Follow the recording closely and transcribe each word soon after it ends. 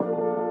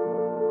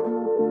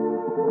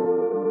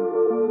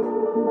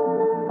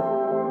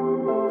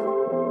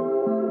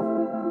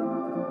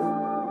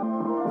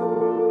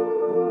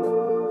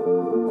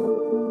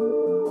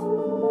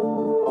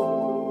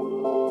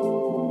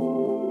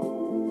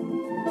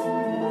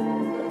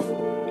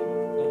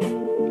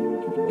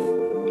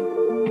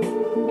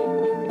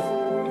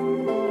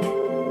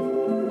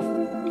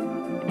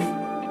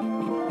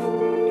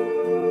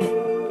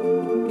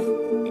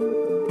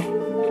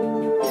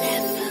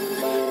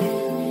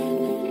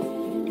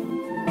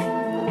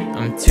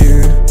I'm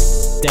too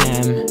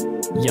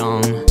damn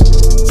young.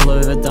 All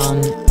I've ever done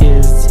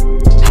is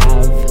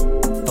have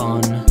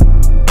fun.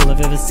 All I've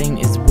ever seen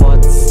is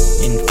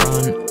what's in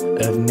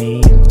front of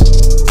me.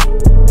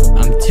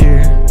 I'm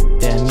too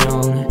damn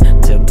young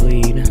to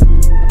bleed.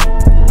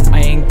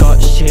 I ain't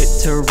got shit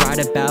to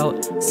write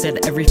about.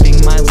 Said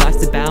everything my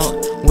life's about.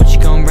 What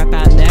you gon' rap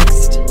out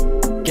next?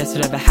 Guess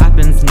whatever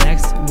happens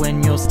next.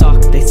 When you're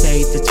stuck, they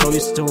say to tell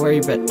your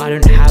story, but I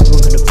don't have one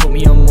gonna put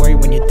me on worry.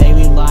 When your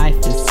daily life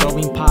is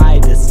solving pie,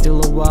 there's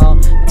still a while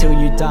till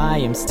you die.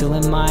 I'm still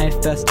in my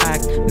first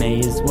act, may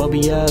as well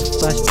be a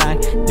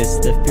flashback. This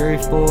the fury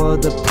for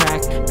the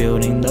pack,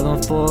 building the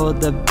one for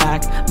the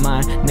back.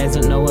 My names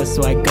don't know us,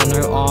 so I got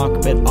no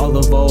arc, but I'll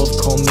evolve,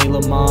 call me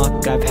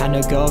Lamarck. I've had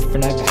no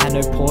girlfriend, I've had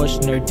no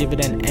Porsche, no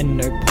dividend and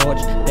no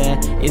porch. There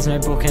is no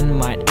book and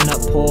might end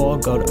up poor,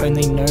 God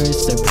only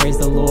knows, so praise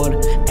the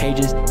Lord.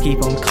 Pages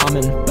keep on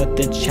coming, but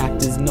the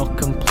chapter's not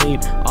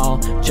complete. I'll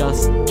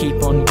just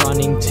keep on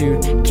running to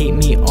keep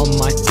me on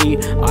my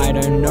feet. I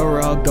don't know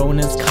where I'll go and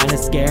it's kinda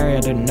scary.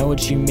 I don't know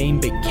what you mean,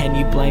 but can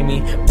you blame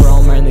me? Bro,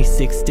 I'm only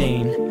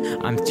 16,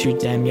 I'm too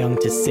damn young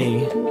to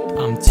see.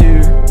 I'm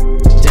too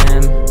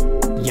damn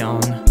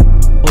young.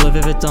 All I've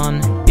ever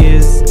done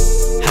is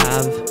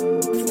have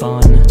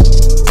fun.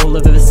 All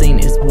I've ever seen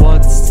is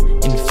what's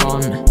in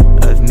front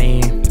of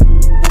me.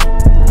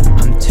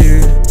 I'm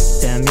too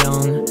damn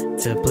young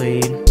to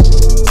bleed.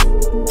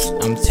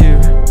 I'm too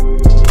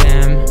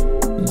damn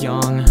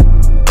young.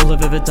 All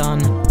I've ever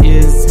done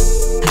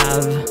is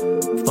have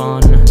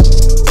fun.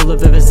 All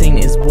I've ever seen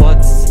is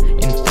what's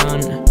in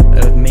front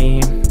of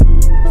me.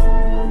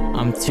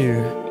 I'm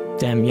too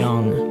damn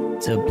young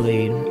to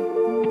bleed.